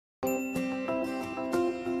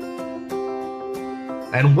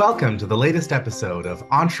And welcome to the latest episode of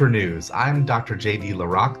Entre News. I'm Dr. JD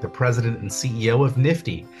LaRock, the president and CEO of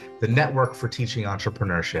Nifty, the network for teaching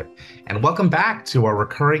entrepreneurship. And welcome back to our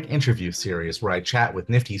recurring interview series where I chat with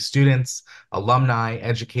Nifty students, alumni,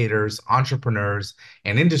 educators, entrepreneurs,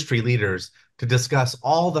 and industry leaders to discuss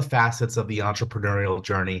all the facets of the entrepreneurial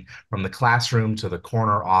journey from the classroom to the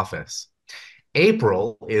corner office.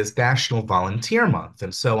 April is National Volunteer Month,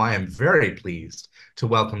 and so I am very pleased to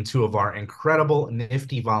welcome two of our incredible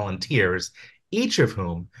Nifty volunteers, each of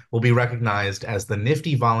whom will be recognized as the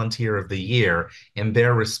Nifty Volunteer of the Year in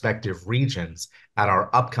their respective regions at our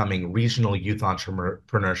upcoming Regional Youth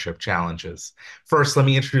Entrepreneurship Challenges. First, let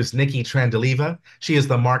me introduce Nikki TranDellEva. She is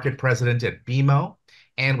the Market President at BMO.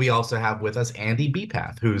 And we also have with us Andy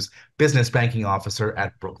Beepath, who's Business Banking Officer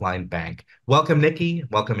at Brookline Bank. Welcome, Nikki.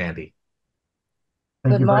 Welcome, Andy.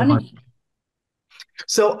 Thank Good you very much. morning.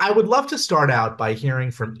 So I would love to start out by hearing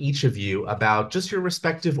from each of you about just your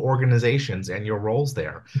respective organizations and your roles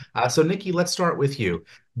there. So Nikki, let's start with you.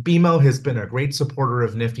 BMO has been a great supporter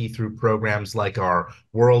of Nifty through programs like our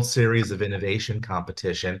World Series of Innovation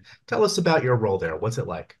competition. Tell us about your role there. What's it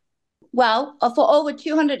like? Well, for over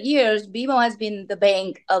 200 years, BMO has been the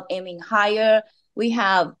bank of aiming higher. We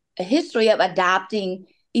have a history of adapting,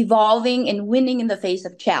 evolving, and winning in the face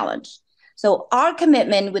of challenge. So our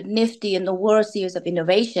commitment with Nifty and the World Series of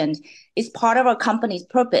Innovations is part of our company's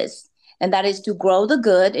purpose, and that is to grow the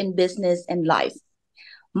good in business and life.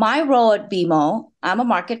 My role at BMO, I'm a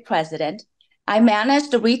market president. I manage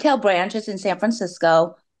the retail branches in San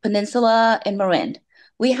Francisco, Peninsula, and Marin.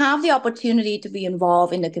 We have the opportunity to be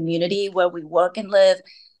involved in the community where we work and live,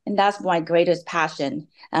 and that's my greatest passion.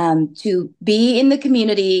 To be in the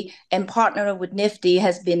community and partner with Nifty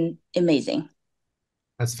has been amazing.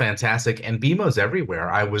 That's fantastic. And BMO's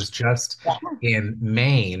everywhere. I was just in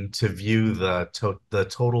Maine to view the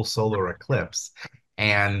total solar eclipse,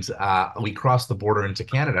 and we crossed the border into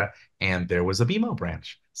Canada, and there was a BMO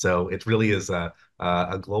branch. So it really is a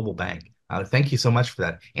global bank. Thank you so much for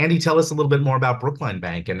that. Andy, tell us a little bit more about Brookline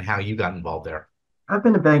Bank and how you got involved there. I've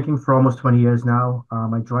been in banking for almost 20 years now.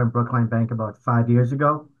 I joined Brookline Bank about 5 years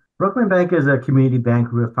ago. Brookline Bank is a community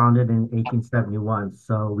bank. We were founded in 1871,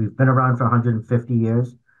 so we've been around for 150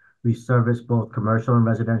 years. We service both commercial and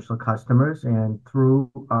residential customers, and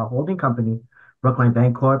through our holding company, Brookline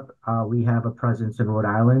Bank Corp, we have a presence in Rhode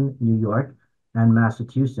Island, New York, and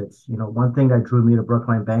Massachusetts. One thing that drew me to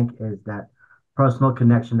Brookline Bank is that personal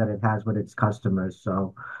connection that it has with its customers.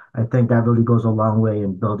 So I think that really goes a long way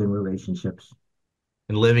in building relationships.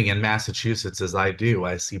 And living in Massachusetts as I do,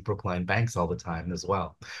 I see Brookline banks all the time as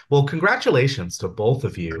well. Well, congratulations to both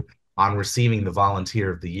of you on receiving the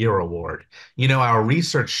Volunteer of the Year award. You know, our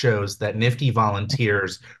research shows that Nifty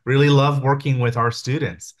volunteers really love working with our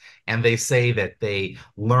students, and they say that they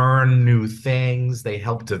learn new things, they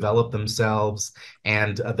help develop themselves,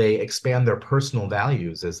 and they expand their personal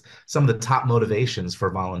values as some of the top motivations for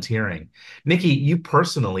volunteering. Nikki, you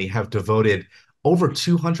personally have devoted over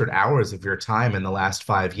 200 hours of your time in the last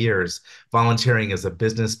 5 years volunteering as a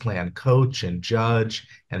business plan coach and judge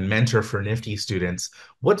and mentor for Nifty students.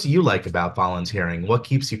 What do you like about volunteering? What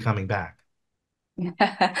keeps you coming back?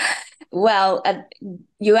 Well,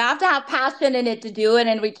 you have to have passion in it to do it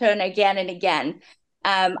and return again and again.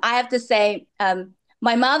 I have to say,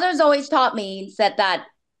 my mother's always taught me, said that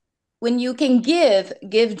when you can give,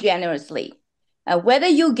 give generously. Whether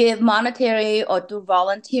you give monetary or through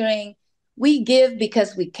volunteering, we give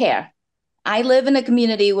because we care. I live in a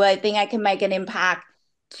community where I think I can make an impact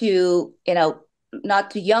to,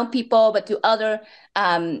 not to young people, but to other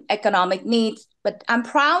economic needs. But I'm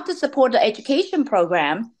proud to support the education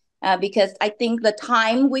program because I think the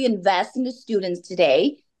time we invest in the students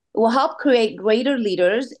today will help create greater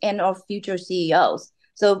leaders and our future CEOs.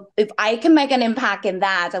 So if I can make an impact in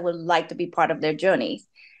that, I would like to be part of their journeys.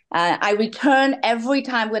 I return every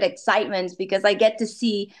time with excitement because I get to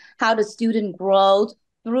see how the student grows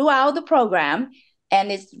throughout the program.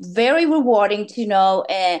 And it's very rewarding to know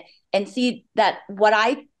and see that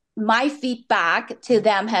my feedback to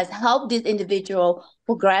them has helped this individual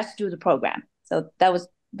progress through the program. So that was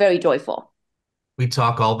very joyful. We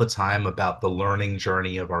talk all the time about the learning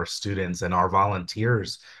journey of our students, and our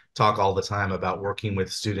volunteers talk all the time about working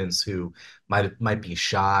with students who might be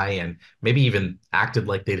shy and maybe even acted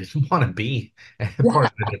like they didn't want to be part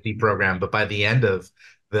of the Nifty program. But by the end of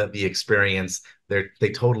the experience,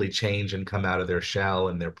 they totally change and come out of their shell,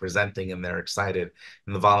 and they're presenting and they're excited.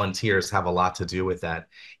 And the volunteers have a lot to do with that.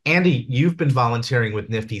 Andy, you've been volunteering with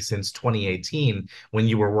Nifty since 2018 when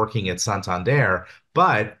you were working at Santander,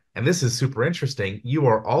 but And this is super interesting. You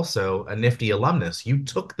are also a Nifty alumnus. You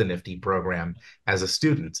took the Nifty program as a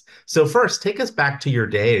student. So first, take us back to your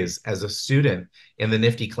days as a student in the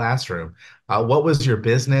Nifty classroom. What was your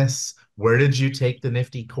business? Where did you take the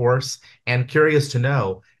Nifty course? And curious to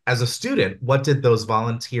know, as a student, what did those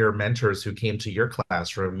volunteer mentors who came to your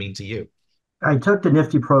classroom mean to you? I took the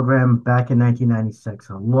Nifty program back in 1996,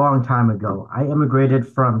 a long time ago. I immigrated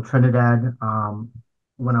from Trinidad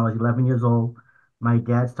when I was 11 years old. My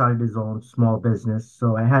dad started his own small business,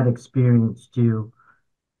 so I had experience to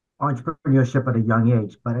entrepreneurship at a young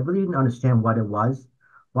age, but I really didn't understand what it was.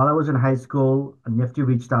 While I was in high school, Nifty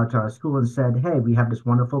reached out to our school and said, "Hey, we have this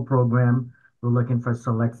wonderful program. We're looking for a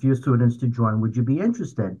select few students to join. Would you be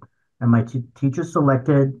interested?" And my teacher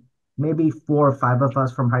selected maybe four or five of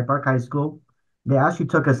us from Hyde Park High School. They actually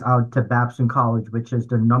took us out to Babson College, which is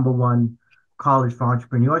the number one college for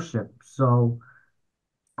entrepreneurship. So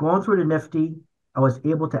going through the Nifty, I was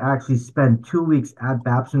able to actually spend 2 weeks at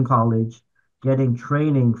Babson College getting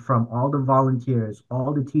training from all the volunteers,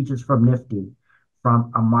 all the teachers from Nifty,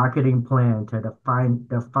 from a marketing plan to the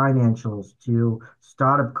financials to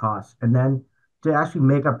startup costs, and then to actually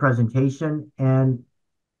make a presentation. And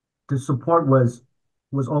the support was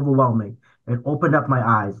overwhelming. It opened up my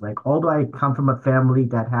eyes. Like, although I come from a family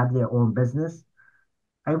that had their own business,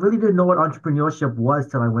 I really didn't know what entrepreneurship was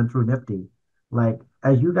till I went through Nifty. Like,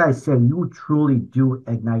 as you guys say, you truly do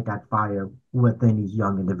ignite that fire within these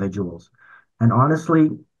young individuals. And honestly,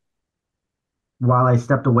 while I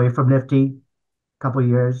stepped away from Nifty a couple of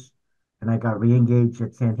years and I got re-engaged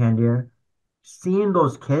at Santander, seeing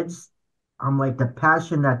those kids, I'm like, the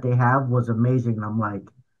passion that they have was amazing. And I'm like,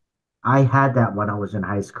 I had that when I was in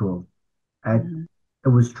high school. And Mhm. it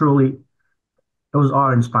was truly it was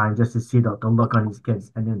awe-inspiring just to see the look on these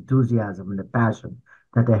kids and the enthusiasm and the passion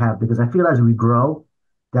that they have. Because I feel as we grow,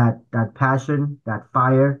 that passion, that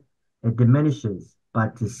fire, it diminishes.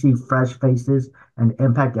 But to see fresh faces and the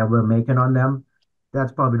impact that we're making on them,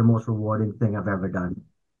 that's probably the most rewarding thing I've ever done.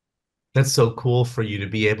 That's so cool for you to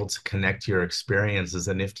be able to connect your experience as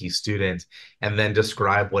a Nifty student and then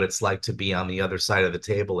describe what it's like to be on the other side of the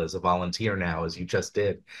table as a volunteer now, as you just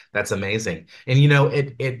did. That's amazing. And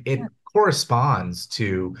it corresponds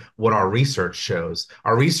to what our research shows.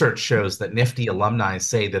 Our research shows that Nifty alumni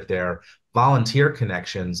say that their volunteer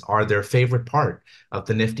connections are their favorite part of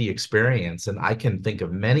the Nifty experience. And I can think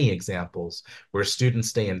of many examples where students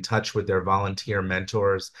stay in touch with their volunteer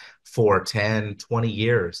mentors for 10, 20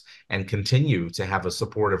 years and continue to have a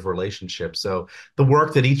supportive relationship. So the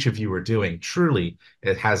work that each of you are doing truly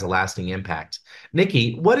it has a lasting impact.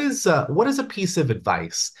 Nikki, what is a piece of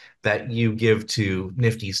advice that you give to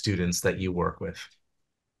Nifty students that you work with?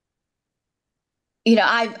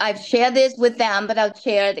 I've shared this with them, but I'll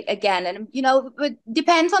share it again. And it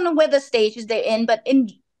depends on where the stages they're in. But in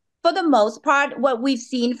for the most part, what we've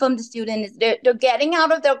seen from the students is they're getting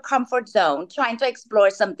out of their comfort zone, trying to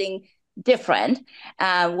explore something different.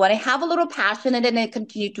 When they have a little passion and then they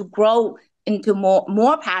continue to grow into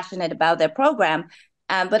more passionate about their program.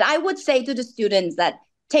 But I would say to the students that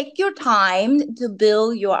take your time to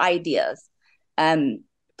build your ideas. Um,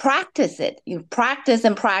 Practice it. You practice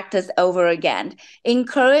and practice over again.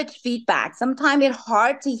 Encourage feedback. Sometimes it's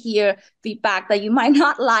hard to hear feedback that you might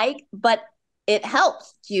not like, but it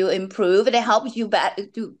helps you improve. It helps you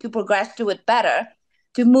to progress to it better,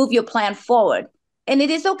 to move your plan forward. And it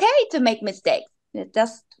is okay to make mistakes. It's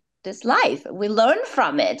just this life. We learn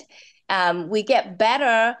from it. We get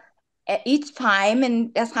better at each time,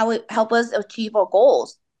 and that's how it helps us achieve our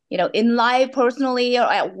goals. In life, personally,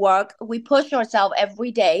 or at work, we push ourselves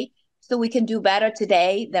every day so we can do better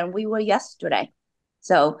today than we were yesterday.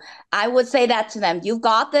 So I would say that to them. You've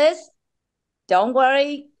got this. Don't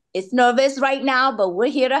worry. It's nervous right now, but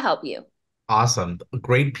we're here to help you. Awesome.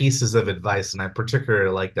 Great pieces of advice. And I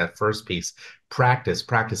particularly like that first piece. Practice,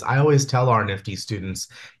 practice. I always tell our Nifty students,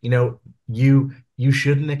 you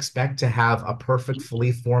shouldn't expect to have a perfect,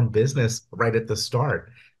 fully formed business right at the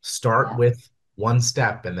start. Start Yeah. with one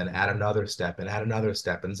step and then add another step and add another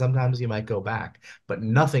step. And sometimes you might go back, but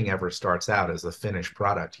nothing ever starts out as a finished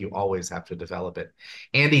product. You always have to develop it.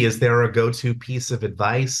 Andy, is there a go-to piece of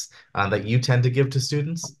advice that you tend to give to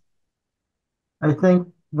students? I think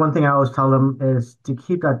one thing I always tell them is to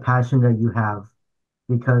keep that passion that you have,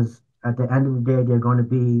 because at the end of the day, there are going to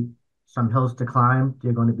be some hills to climb.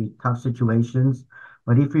 There are going to be tough situations.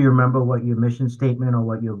 But if you remember what your mission statement or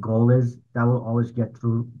what your goal is, that will always get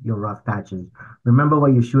through your rough patches. Remember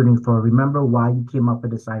what you're shooting for. Remember why you came up with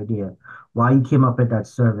this idea, why you came up with that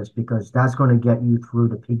service, because that's going to get you through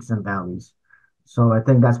the peaks and valleys. So I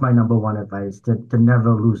think that's my number one advice, to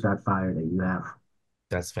never lose that fire that you have.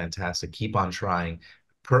 That's fantastic. Keep on trying.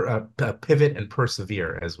 pivot and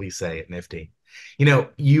persevere, as we say at Nifty.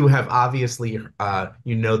 You have obviously,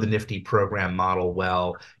 the Nifty program model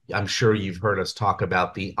well. I'm sure you've heard us talk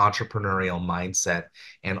about the entrepreneurial mindset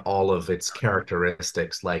and all of its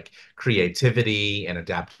characteristics like creativity and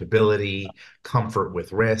adaptability, comfort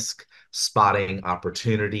with risk, spotting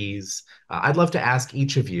opportunities. I'd love to ask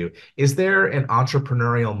each of you, is there an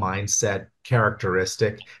entrepreneurial mindset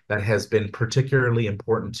characteristic that has been particularly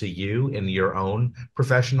important to you in your own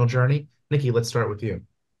professional journey? Nikki, let's start with you.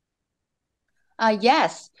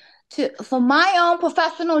 Yes. For my own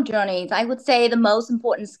professional journeys, I would say the most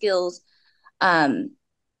important skills um,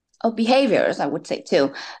 or behaviors, I would say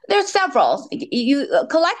too. There's several. You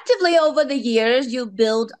collectively over the years, you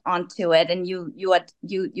build onto it, and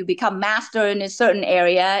you become master in a certain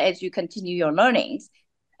area as you continue your learnings.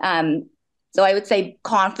 Um, so I would say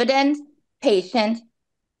confident, patient,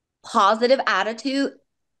 positive attitude,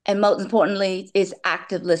 and most importantly, is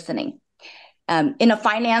active listening. In a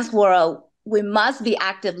finance world, we must be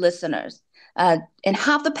active listeners and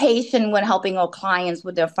have the patience when helping our clients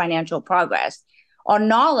with their financial progress. Our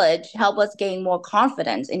knowledge help us gain more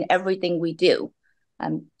confidence in everything we do.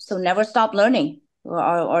 So never stop learning.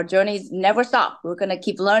 Our journeys never stop. We're going to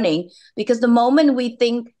keep learning because the moment we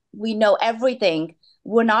think we know everything,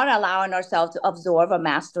 we're not allowing ourselves to absorb or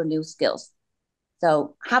master new skills.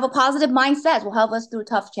 So have a positive mindset will help us through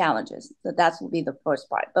tough challenges. So that will be the first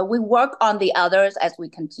part. But we work on the others as we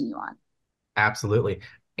continue on. Absolutely.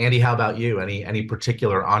 Andy, how about you? Any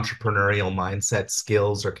particular entrepreneurial mindset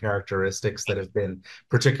skills or characteristics that have been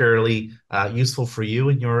particularly useful for you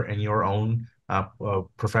in your own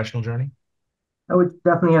professional journey? I would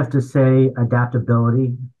definitely have to say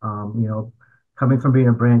adaptability. Coming from being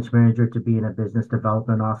a branch manager to being a business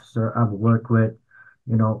development officer, I've worked with,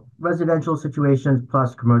 residential situations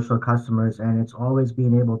plus commercial customers, and it's always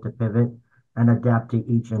being able to pivot and adapt to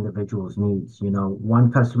each individual's needs.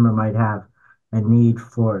 One customer might have a need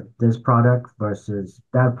for this product versus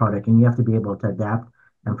that product, and you have to be able to adapt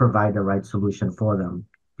and provide the right solution for them.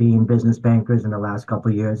 Being business bankers in the last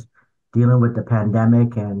couple of years, dealing with the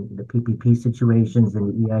pandemic and the PPP situations and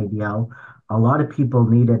the EIDL, a lot of people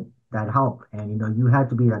needed that help. And, you had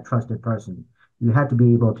to be that trusted person. You had to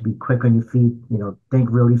be able to be quick on your feet, think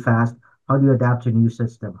really fast. How do you adapt to a new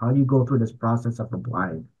system? How do you go through this process of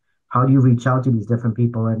applying? How do you reach out to these different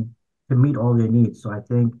people and to meet all their needs? So I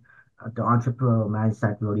think the entrepreneurial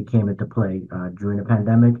mindset really came into play during the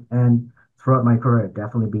pandemic and throughout my career,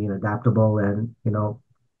 definitely being adaptable and,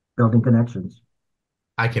 building connections.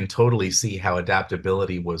 I can totally see how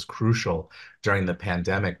adaptability was crucial during the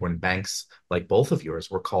pandemic when banks like both of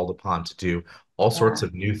yours were called upon to do all sorts Yeah.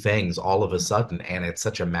 of new things all of a sudden, and it's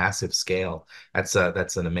such a massive scale. That's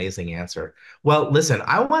an amazing answer. Well, listen,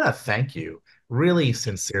 I want to thank you really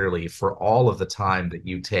sincerely for all of the time that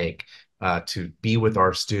you take to be with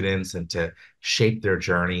our students and to shape their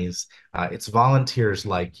journeys. It's volunteers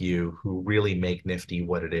like you who really make Nifty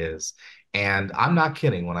what it is. And I'm not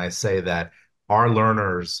kidding when I say that our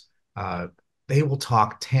learners, uh, they will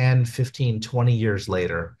talk 10, 15, 20 years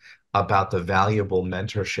later about the valuable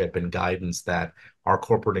mentorship and guidance that our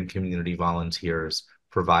corporate and community volunteers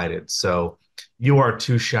provided. So you are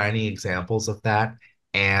two shining examples of that.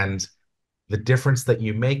 And the difference that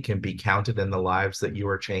you make can be counted in the lives that you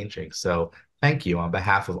are changing. So thank you on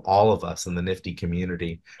behalf of all of us in the Nifty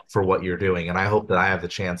community for what you're doing. And I hope that I have the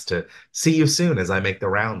chance to see you soon as I make the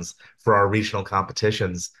rounds for our regional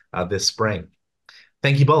competitions this spring.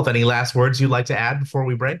 Thank you both. Any last words you'd like to add before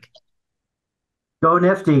we break? Go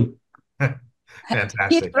Nifty. Keep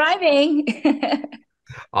Fantastic. thriving.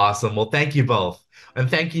 Awesome. Well, thank you both. And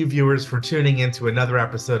thank you, viewers, for tuning in to another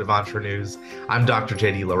episode of Entre News. I'm Dr.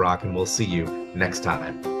 JD LaRock, and we'll see you next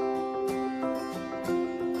time.